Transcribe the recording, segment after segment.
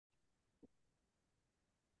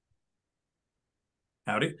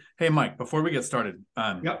Howdy. Hey, Mike, before we get started,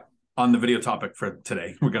 Yep. on the video topic for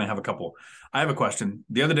today, we're going to have a couple. I have a question.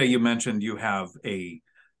 The other day you mentioned you have a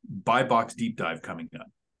buy box deep dive coming up,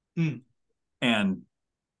 Mm. and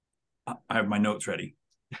I have my notes ready.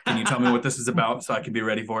 Can you tell me what this is about so I can be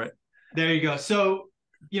ready for it? There you go. So,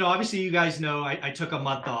 obviously you guys know I took a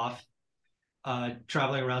month off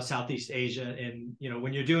traveling around Southeast Asia. And,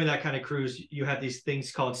 when you're doing that kind of cruise, you have these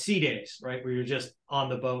things called sea days, right? Where you're just on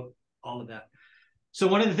the boat, all of that. So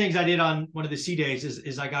one of the things I did on one of the sea days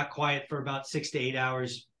is I got quiet for about 6 to 8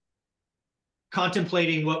 hours,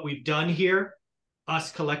 contemplating what we've done here, us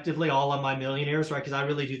collectively, all of my millionaires, right? Because I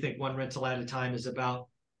really do think one rental at a time is about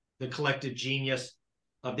the collective genius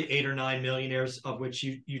of the 8 or 9 millionaires, of which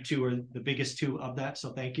you two are the biggest two of that.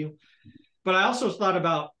 So thank you. But I also thought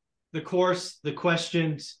about the course, the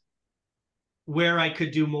questions, where I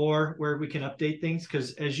could do more, where we can update things.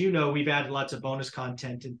 Because as you know, we've added lots of bonus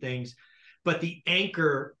content and things. But the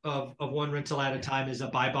anchor of one rental at a time is a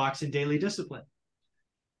buy box and daily discipline.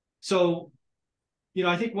 So,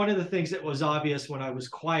 I think one of the things that was obvious when I was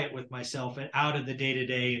quiet with myself and out of the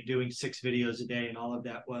day-to-day and doing 6 videos a day and all of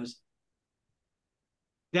that was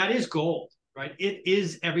that is gold, right? It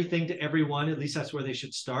is everything to everyone. At least that's where they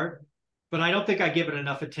should start. But I don't think I give it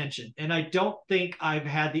enough attention. And I don't think I've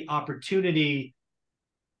had the opportunity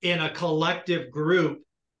in a collective group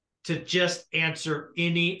to just answer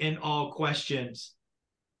any and all questions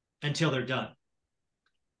until they're done.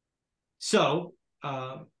 So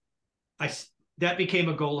that became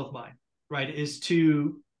a goal of mine, right? Is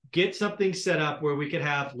to get something set up where we could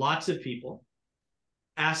have lots of people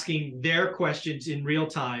asking their questions in real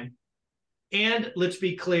time. And let's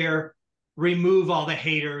be clear, remove all the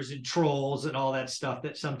haters and trolls and all that stuff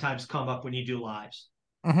that sometimes come up when you do lives.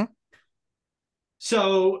 Mm-hmm.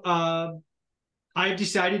 So I've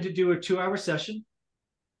decided to do a 2-hour session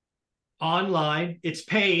online. It's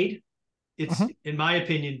paid. It's, in my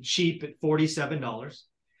opinion, cheap at $47.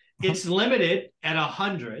 It's limited at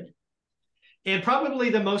 100. And probably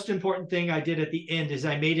the most important thing I did at the end is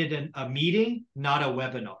I made it a meeting, not a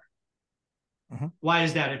webinar. Why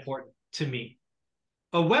is that important to me?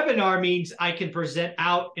 A webinar means I can present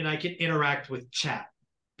out and I can interact with chat,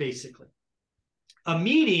 basically. A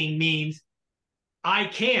meeting means I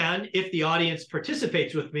can, if the audience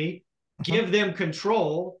participates with me, give them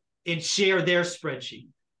control and share their spreadsheet.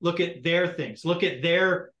 Look at their things. Look at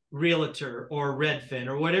their Realtor or Redfin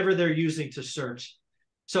or whatever they're using to search.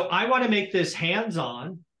 So I want to make this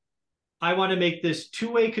hands-on. I want to make this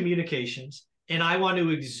two-way communications, and I want to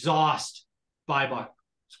exhaust buy box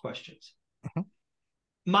questions.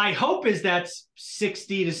 My hope is that's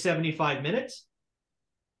 60 to 75 minutes.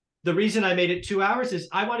 The reason I made it 2 hours is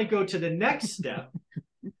I want to go to the next step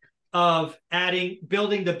of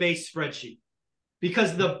building the base spreadsheet,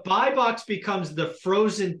 because the buy box becomes the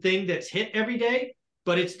frozen thing that's hit every day,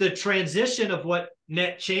 but it's the transition of what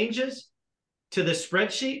net changes to the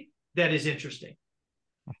spreadsheet that is interesting.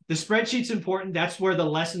 The spreadsheet's important. That's where the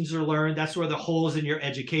lessons are learned. That's where the holes in your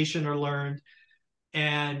education are learned.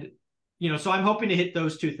 And, so I'm hoping to hit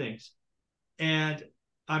those two things. And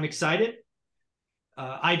I'm excited.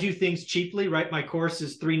 I do things cheaply, right? My course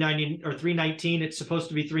is $390 or $319. It's supposed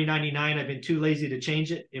to be $399. I've been too lazy to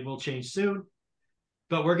change it. It will change soon.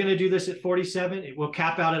 But we're going to do this at 47. It will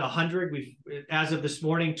cap out at 100. As of this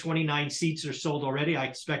morning, 29 seats are sold already. I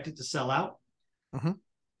expect it to sell out.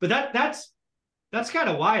 But that's kind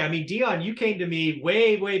of why. I mean, Dion, you came to me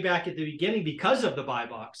way back at the beginning because of the buy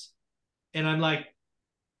box. And I'm like,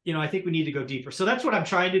 I think we need to go deeper. So that's what I'm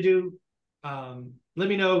trying to do. Let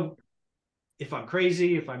me know if I'm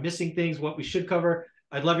crazy, if I'm missing things, what we should cover.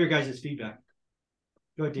 I'd love your guys' feedback.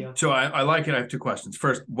 Go ahead, Dion. So I like it. I have two questions.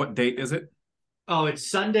 First, what date is it? Oh,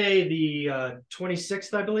 it's Sunday, the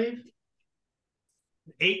 26th, I believe.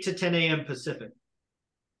 8 to 10 a.m. Pacific.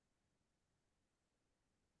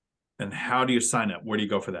 And how do you sign up? Where do you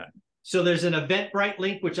go for that? So there's an Eventbrite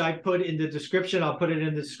link, which I put in the description. I'll put it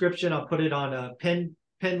in the description. I'll put it on a pin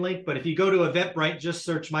link. But if you go to Eventbrite, just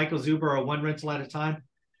search Michael Zuber or One Rental at a Time.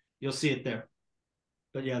 You'll see it there.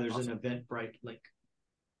 But yeah, there's an Eventbrite link.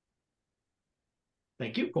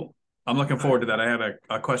 Thank you. Cool. I'm looking forward to that. I had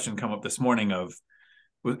a question come up this morning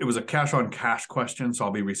it was a cash on cash question, so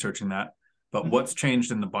I'll be researching that. But what's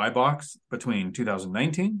changed in the buy box between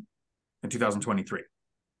 2019 and 2023?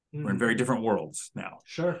 We're in very different worlds now.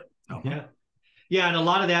 Sure. Yeah. And a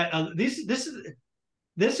lot of that,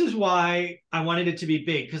 this is why I wanted it to be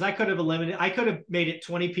big, because I could have made it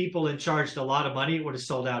 20 people and charged a lot of money. It would have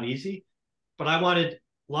sold out easy. But I wanted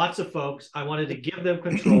lots of folks. I wanted to give them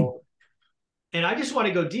control. And I just want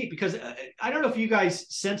to go deep because I don't know if you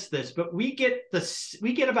guys sense this, but we get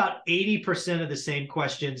about 80% of the same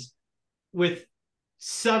questions with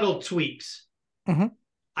subtle tweaks. Mm-hmm.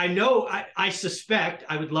 I know, I suspect,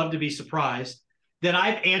 I would love to be surprised that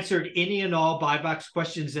I've answered any and all buy box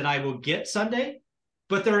questions that I will get Sunday,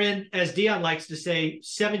 but they're in, as Dion likes to say,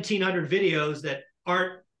 1,700 videos that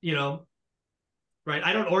aren't, right?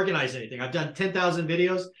 I don't organize anything. I've done 10,000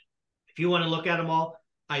 videos. If you want to look at them all,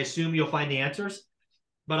 I assume you'll find the answers,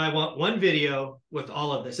 but I want one video with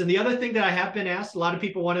all of this. And the other thing that I have been asked, a lot of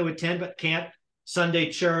people want to attend but can't, Sunday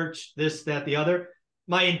church, this, that, the other.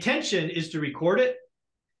 My intention is to record it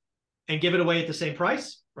and give it away at the same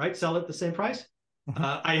price, right? Sell it at the same price. Mm-hmm.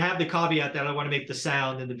 I have the caveat that I want to make the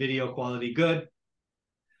sound and the video quality good.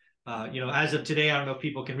 As of today, I don't know if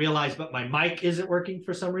people can realize, but my mic isn't working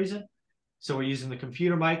for some reason. So we're using the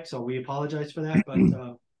computer mic. So we apologize for that.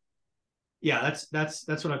 But yeah, that's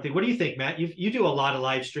what I'm thinking. What do you think, Matt? You do a lot of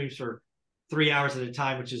live streams for 3 hours at a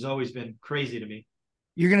time, which has always been crazy to me.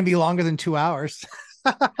 You're going to be longer than 2 hours.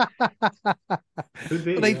 Could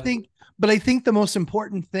be, but I think the most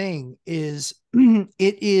important thing is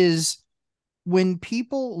it is when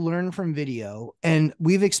people learn from video, and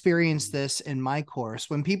we've experienced this in my course,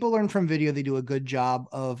 when people learn from video, they do a good job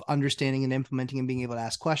of understanding and implementing and being able to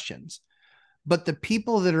ask questions. But the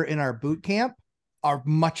people that are in our boot camp are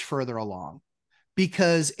much further along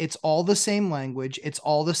because it's all the same language. It's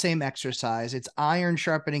all the same exercise. It's iron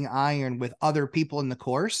sharpening iron with other people in the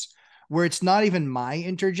course, where it's not even my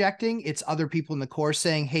interjecting. It's other people in the course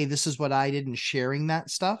saying, hey, this is what I did, and sharing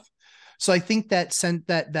that stuff. So I think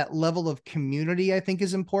that level of community, I think,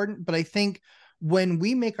 is important. But I think when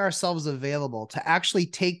we make ourselves available to actually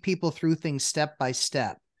take people through things step by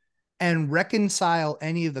step and reconcile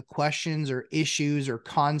any of the questions or issues or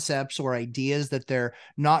concepts or ideas that they're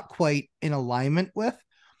not quite in alignment with,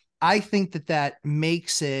 I think that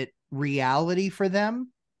makes it reality for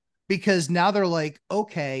them, because now they're like,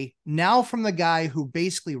 okay, now from the guy who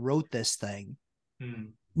basically wrote this thing,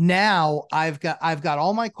 now I've got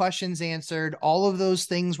all my questions answered. All of those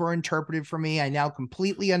things were interpreted for me. I now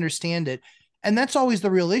completely understand it. And that's always the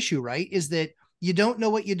real issue, right? Is that you don't know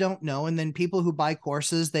what you don't know. And then people who buy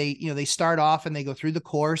courses, they start off and they go through the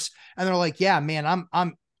course and they're like, yeah, man,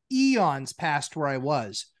 I'm eons past where I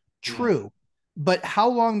was. True. Yeah. But how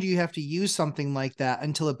long do you have to use something like that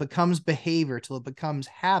until it becomes behavior, till it becomes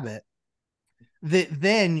habit, that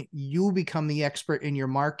then you become the expert in your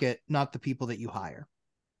market, not the people that you hire?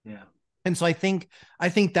 Yeah. And so I think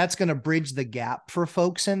that's going to bridge the gap for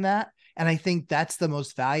folks in that. And I think that's the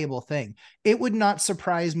most valuable thing. It would not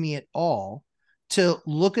surprise me at all to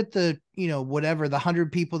look at the, whatever, the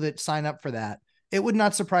 100 people that sign up for that. It would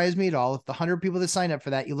not surprise me at all if the 100 people that sign up for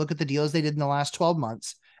that, you look at the deals they did in the last 12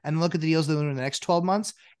 months and look at the deals they're doing in the next 12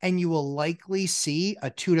 months, and you will likely see a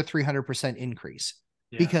 200 to 300% increase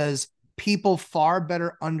because people far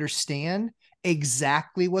better understand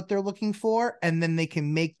exactly what they're looking for. And then they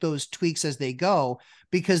can make those tweaks as they go,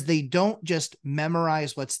 because they don't just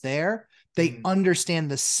memorize what's there. They understand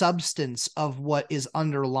the substance of what is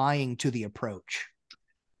underlying to the approach.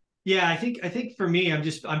 Yeah, I think for me,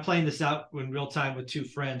 I'm playing this out in real time with two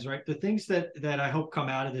friends, right? The things that I hope come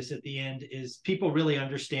out of this at the end is people really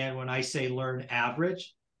understand when I say learn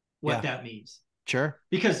average, what that means. Sure.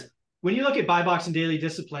 Because when you look at buy box and daily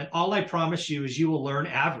discipline, all I promise you is you will learn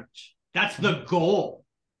average. That's the goal.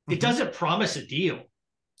 It doesn't promise a deal.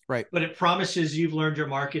 Right. But it promises you've learned your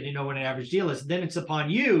market and you know what an average deal is. Then it's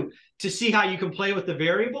upon you to see how you can play with the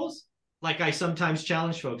variables. Like I sometimes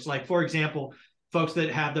challenge folks, like, for example, folks that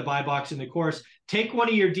have the buy box in the course, take one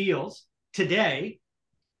of your deals today.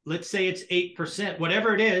 Let's say it's 8%,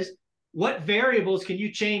 whatever it is. What variables can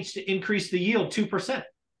you change to increase the yield 2%?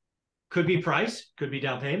 Could be price, could be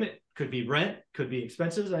down payment, could be rent, could be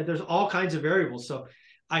expenses. There's all kinds of variables. So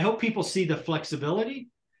I hope people see the flexibility.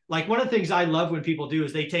 Like one of the things I love when people do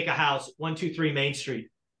is they take a house, 123 Main Street,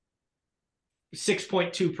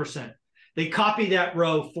 6.2%. They copy that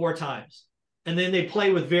row 4 times. And then they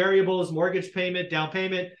play with variables, mortgage payment, down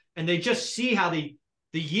payment, and they just see how the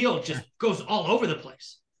yield just goes all over the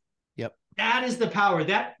place. Yep. That is the power.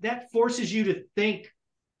 That forces you to think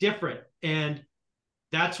different. And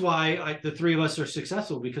that's why the three of us are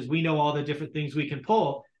successful, because we know all the different things we can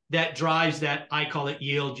pull that drives that. I call it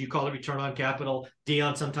yield. You call it return on capital.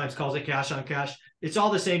 Dion sometimes calls it cash on cash. It's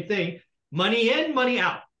all the same thing. Money in, money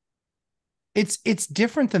out. It's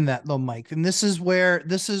different than that though, Mike. And this is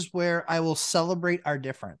where I will celebrate our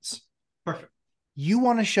difference. Perfect. You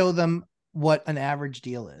want to show them what an average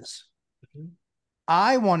deal is.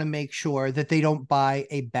 I want to make sure that they don't buy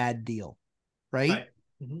a bad deal, right?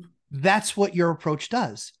 Mm-hmm. That's what your approach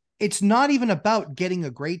does. it's not even about getting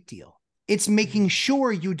a great deal. It's making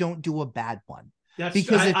sure you don't do a bad one. That's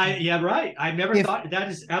because yeah, right. I've never thought that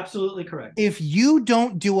is absolutely correct. If you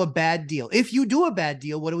don't do a bad deal, if you do a bad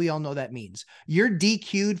deal, what do we all know that means? You're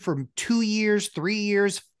DQ'd for 2 years, 3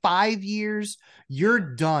 years, 5 years. You're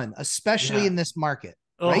done, especially in this market,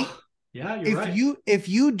 right? Yeah, you're right. If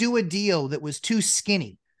you do a deal that was too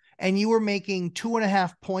skinny and you were making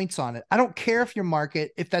 2.5 points on it, I don't care if your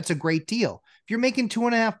market, if that's a great deal. If you're making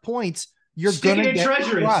 2.5 points, you're going to get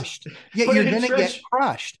crushed. Yeah, you're going to get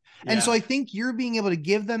crushed. And so I think you're being able to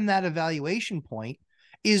give them that evaluation point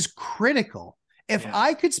is critical. If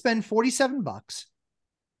I could spend $47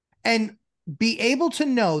 and be able to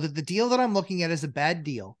know that the deal that I'm looking at is a bad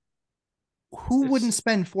deal, who wouldn't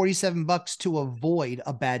spend $47 to avoid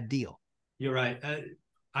a bad deal? You're right.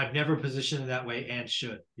 I've never positioned it that way and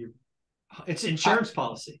should. It's insurance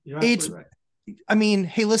policy. You're absolutely right. I mean,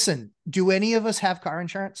 hey, listen, do any of us have car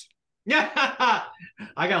insurance? Yeah,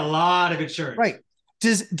 I got a lot of insurance. Right.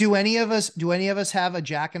 Do any of us have a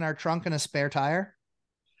jack in our trunk and a spare tire?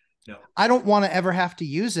 No. I don't want to ever have to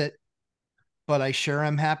use it, but I sure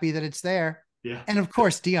am happy that it's there. Yeah. And of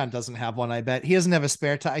course, Dion doesn't have one. I bet he doesn't have a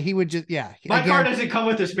spare tire. He would just, My car doesn't come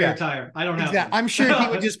with a spare tire. I don't have one. I'm sure he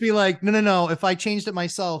would just be like, no. If I changed it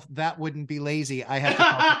myself, that wouldn't be lazy. I have to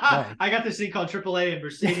call AAA. I got this thing called AAA and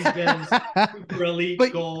Mercedes-Benz, Super Elite,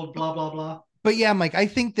 Gold, blah, blah, blah. But yeah, Mike, I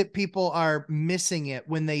think that people are missing it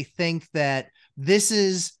when they think that this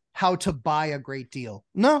is how to buy a great deal.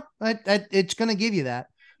 No, it's going to give you that.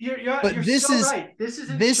 This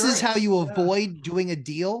is how you avoid doing a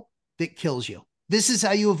deal that kills you. This is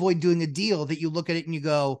how you avoid doing a deal that you look at it and you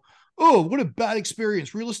go, oh, what a bad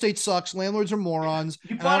experience. Real estate sucks. Landlords are morons.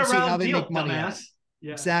 You bought a round deal, dumbass.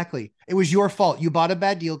 Yeah. Exactly. It was your fault. You bought a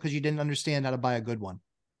bad deal because you didn't understand how to buy a good one.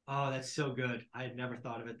 Oh, that's so good. I had never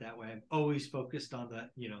thought of it that way. I'm always focused on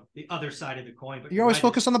the other side of the coin. But you're always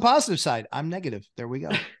focused on the positive side. I'm negative. There we go.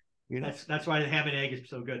 That's why the ham and egg is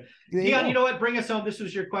so good. Dion, you know what? Bring us home. This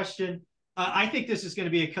was your question. I think this is going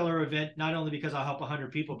to be a killer event, not only because I'll help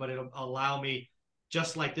 100 people, but it'll allow me,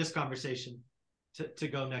 just like this conversation, to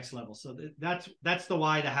go next level. So that's the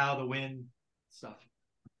why, the how, the when stuff.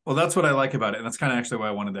 Well, that's what I like about it. And that's kind of actually why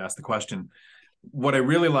I wanted to ask the question. What I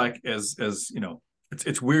really like is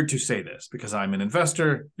it's weird to say this because I'm an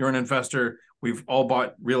investor. You're an investor. We've all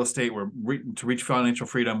bought real estate. To reach financial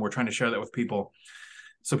freedom. We're trying to share that with people.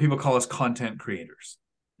 So people call us content creators.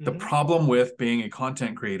 The problem with being a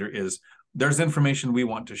content creator is there's information we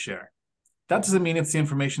want to share. That doesn't mean it's the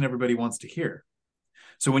information everybody wants to hear.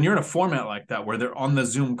 So when you're in a format like that, where they're on the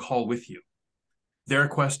Zoom call with you, their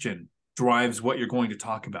question drives what you're going to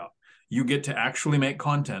talk about. You get to actually make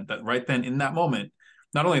content that right then in that moment,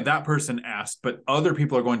 not only that person asked, but other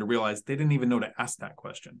people are going to realize they didn't even know to ask that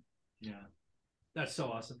question. Yeah, that's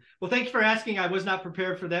so awesome. Well, thank you for asking. I was not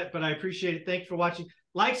prepared for that, but I appreciate it. Thanks for watching.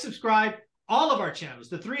 Like, subscribe, all of our channels.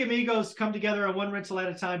 The three amigos come together on one rental at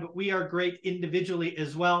a time, but we are great individually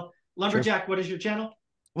as well. Lumberjack, What is your channel?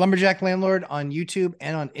 Lumberjack Landlord on YouTube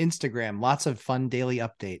and on Instagram. Lots of fun daily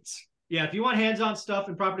updates. Yeah, if you want hands-on stuff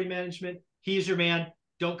in property management, he's your man.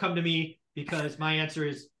 Don't come to me because my answer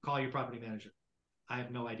is call your property manager. I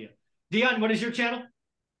have no idea. Dion, what is your channel?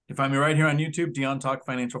 You find me right here on YouTube, Dion Talk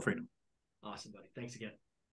Financial Freedom. Awesome, buddy. Thanks again.